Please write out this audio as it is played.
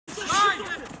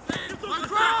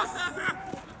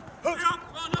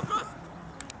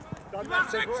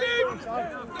Well,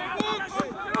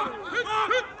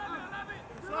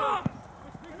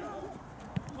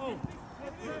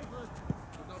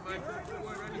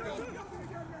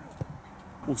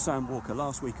 Sam Walker,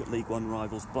 last week at League One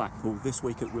rivals Blackpool, this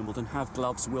week at Wimbledon. Have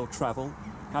gloves, will travel.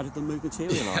 How did the move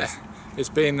materialise? It's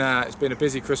been a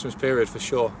busy Christmas period for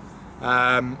sure.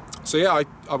 So yeah,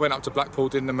 I went up to Blackpool,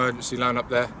 did an emergency loan up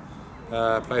there,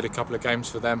 played a couple of games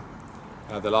for them.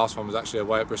 The last one was actually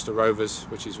away at Bristol Rovers,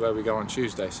 which is where we go on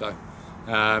Tuesday. So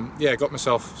yeah, got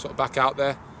myself sort of back out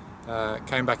there.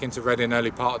 Came back into Reading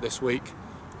early part of this week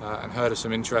and heard of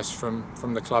some interest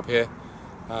from the club here.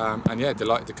 And yeah,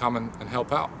 delighted to come and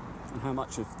help out. And how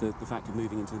much of the fact of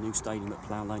moving into the new stadium at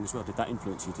Plough Lane as well, did that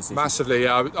influence your decision? Massively,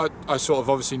 yeah. I sort of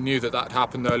obviously knew that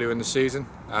happened earlier in the season,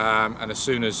 and as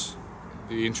soon as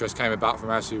the interest came about from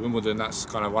AFCW Wimbledon, that's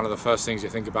kind of one of the first things you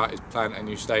think about, is playing at a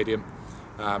new stadium.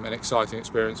 An exciting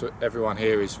experience. Everyone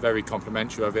here is very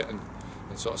complimentary of it, and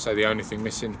sort of say the only thing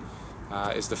missing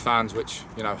is the fans, which,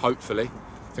 you know, hopefully,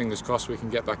 fingers crossed, we can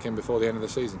get back in before the end of the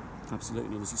season.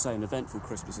 Absolutely, and as you say, an eventful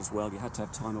Christmas as well. You had to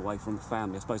have time away from the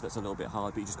family. I suppose that's a little bit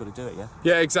hard, but you just got to do it, yeah?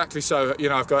 Yeah, exactly. So, you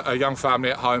know, I've got a young family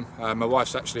at home. My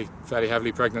wife's actually fairly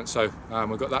heavily pregnant, so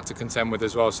we've got that to contend with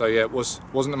as well. So yeah, it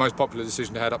wasn't the most popular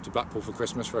decision to head up to Blackpool for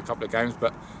Christmas for a couple of games,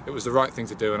 but it was the right thing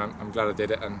to do, and I'm glad I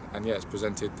did it. And yeah, it's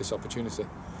presented this opportunity.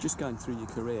 Just going through your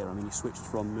career, I mean, you switched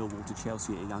from Millwall to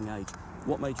Chelsea at a young age.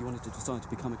 What made you want to decide to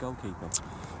become a goalkeeper?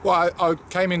 Well, I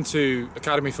came into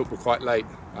academy football quite late.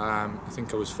 I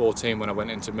think I was 14 when I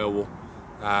went into Millwall,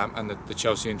 and the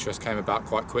Chelsea interest came about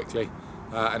quite quickly,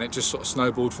 and it just sort of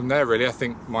snowballed from there, really. I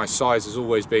think my size has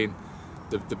always been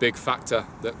the big factor.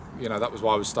 That, you know, that was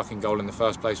why I was stuck in goal in the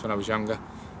first place when I was younger,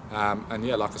 and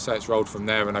yeah, like I say, it's rolled from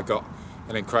there, and I got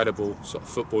an incredible sort of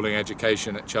footballing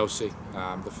education at Chelsea.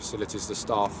 The facilities, the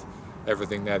staff,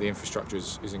 everything there, the infrastructure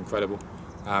is incredible.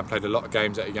 Played a lot of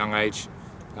games at a young age,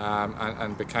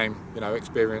 and became, you know,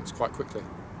 experienced quite quickly.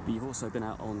 But you've also been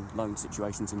out on loan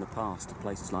situations in the past to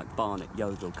places like Barnet,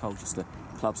 Yeovil, Colchester,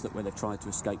 clubs where they've tried to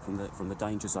escape from the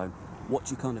danger zone. What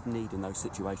do you kind of need in those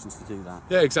situations to do that?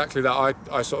 Yeah, exactly that.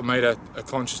 I sort of made a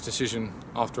conscious decision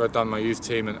after I'd done my youth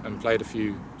team and played a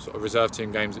few sort of reserve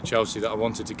team games at Chelsea that I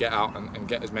wanted to get out and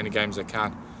get as many games as I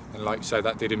can. And like you say,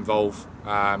 that did involve,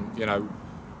 you know,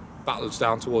 battles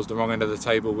down towards the wrong end of the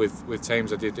table with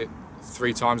teams. I did it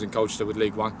 3 times in Colchester with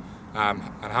League One, and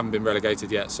haven't been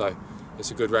relegated yet, so it's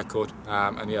a good record.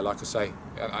 And yeah, like I say,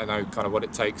 I know kind of what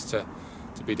it takes to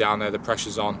be down there. The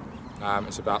pressure's on.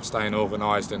 It's about staying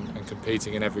organised and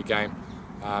competing in every game,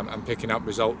 and picking up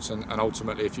results, and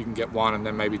ultimately, if you can get 1 and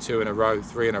then maybe 2 in a row,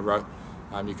 3 in a row,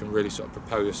 you can really sort of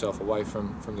propel yourself away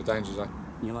from the danger zone.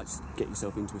 You like to get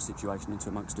yourself into a situation, into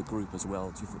amongst a group as well.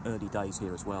 It's your early days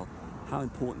here as well. How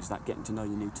important is that, getting to know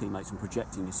your new teammates and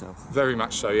projecting yourself? Very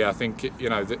much so, yeah. I think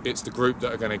it's the group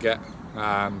that are going to get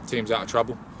teams out of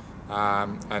trouble.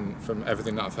 And from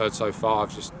everything that I've heard so far,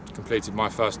 I've just completed my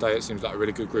first day. It seems like a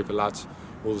really good group of lads.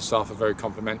 All the staff are very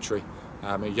complimentary.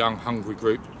 A young, hungry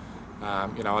group.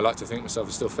 You know, I like to think myself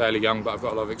as still fairly young, but I've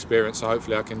got a lot of experience. So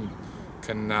hopefully, I can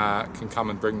come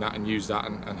and bring that and use that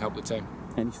and help the team.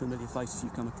 Any familiar faces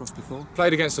you've come across before?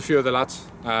 Played against a few of the lads.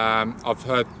 I've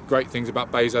heard great things about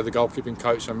Bezo, the goalkeeping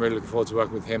coach. I'm really looking forward to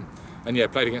working with him. And yeah,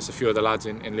 played against a few of the lads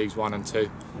in Leagues 1 and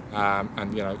 2.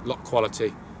 And you know, a lot of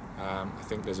quality. I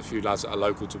think there's a few lads that are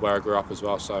local to where I grew up as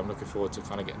well. So I'm looking forward to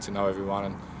kind of getting to know everyone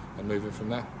and moving from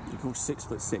there. Of course,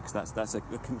 6'6". That's a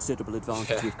considerable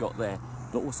advantage you've got there.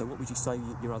 But also, what would you say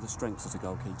your other strengths as a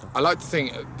goalkeeper? I like to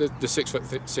think the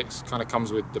 6'6" kind of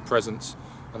comes with the presence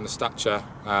and the stature,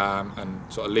 and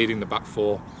sort of leading the back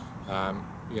 4.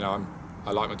 You know,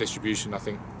 I like my distribution. I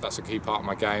think that's a key part of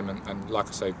my game, and like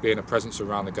I say, being a presence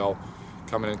around the goal,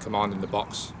 coming and commanding the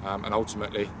box, and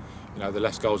ultimately, you know, the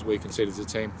less goals we concede as a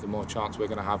team, the more chance we're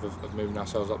going to have of moving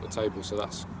ourselves up the table. So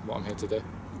that's what I'm here to do.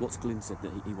 What's Glyn said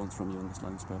that he wants from you in this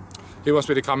loan spell? He wants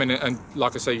me to come in and,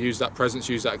 like I say, use that presence,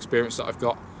 use that experience that I've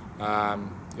got.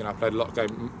 You know, I played a lot of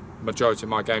games. Majority of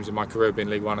my games in my career have been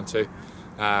League 1 and 2.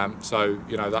 So,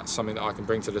 you know, that's something that I can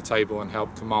bring to the table and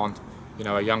help command, you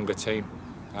know, a younger team,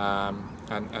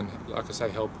 and like I say,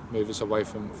 help move us away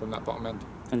from that bottom end.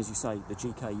 And as you say, the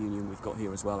GK union we've got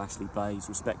here as well, Ashley Bayes,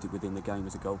 respected within the game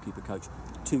as a goalkeeper coach.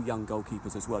 2 young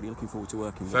goalkeepers as well. You're looking forward to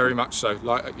working with them? Very much so.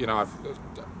 Like, you know, I've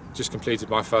just completed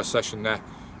my first session there,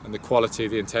 and the quality,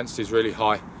 the intensity is really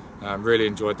high. Really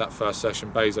enjoyed that first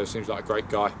session. Bezo seems like a great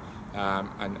guy,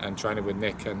 and training with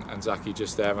Nick and Zaki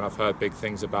just there, and I've heard big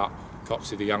things about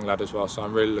Coxie, the young lad, as well. So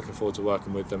I'm really looking forward to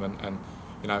working with them and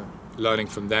you know, learning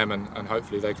from them, and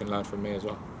hopefully they can learn from me as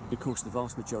well. Of course, the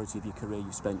vast majority of your career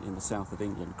you spent in the south of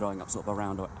England, growing up sort of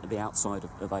around the outside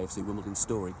of AFC Wimbledon's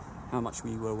story. How much were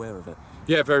you aware of it?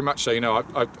 Yeah, very much so. You know,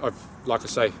 I've like I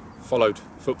say, followed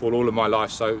football all of my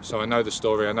life, so I know the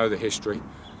story, I know the history,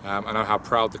 I know how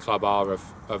proud the club are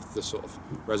of the sort of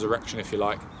resurrection, if you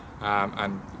like,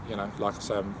 and you know, like I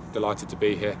say, I'm delighted to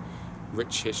be here.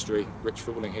 Rich history, rich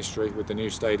footballing history with the new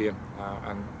stadium,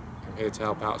 and I'm here to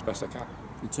help out as best I can.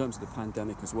 In terms of the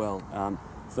pandemic as well,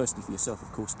 firstly for yourself,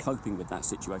 of course, coping with that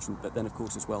situation, but then of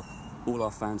course as well, all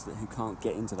our fans who can't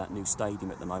get into that new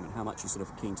stadium at the moment, how much are you sort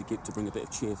of keen to give to bring a bit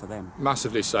of cheer for them?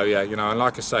 Massively so, yeah. You know, and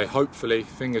like I say, hopefully,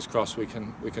 fingers crossed, we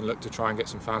can look to try and get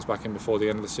some fans back in before the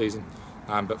end of the season.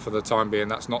 But for the time being,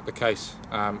 that's not the case.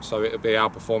 So it'll be our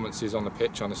performances on the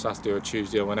pitch on a Saturday or a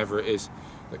Tuesday or whenever it is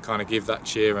that kind of give that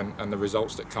cheer and the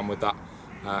results that come with that.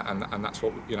 And that's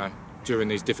what, you know, during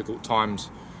these difficult times,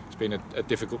 it's been a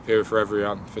difficult period for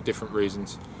everyone for different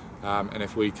reasons. And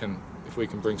if we can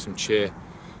bring some cheer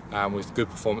with good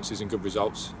performances and good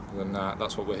results, then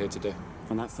that's what we're here to do.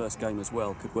 And that first game as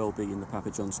well could well be in the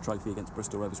Papa John's Trophy against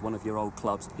Bristol Rovers, one of your old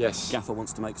clubs. Yes. Gaffer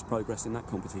wants to make progress in that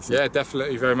competition. Yeah,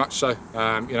 definitely, very much so.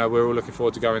 You know, we're all looking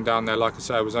forward to going down there. Like I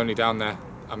say, I was only down there,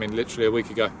 I mean, literally a week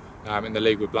ago in the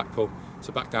league with Blackpool.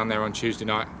 So back down there on Tuesday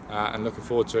night and looking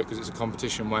forward to it, because it's a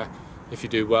competition where if you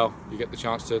do well, you get the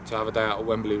chance to have a day out at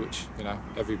Wembley, which, you know,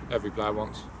 every player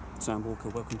wants. Sam Walker,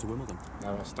 welcome to Wimbledon.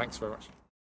 No, thanks very much.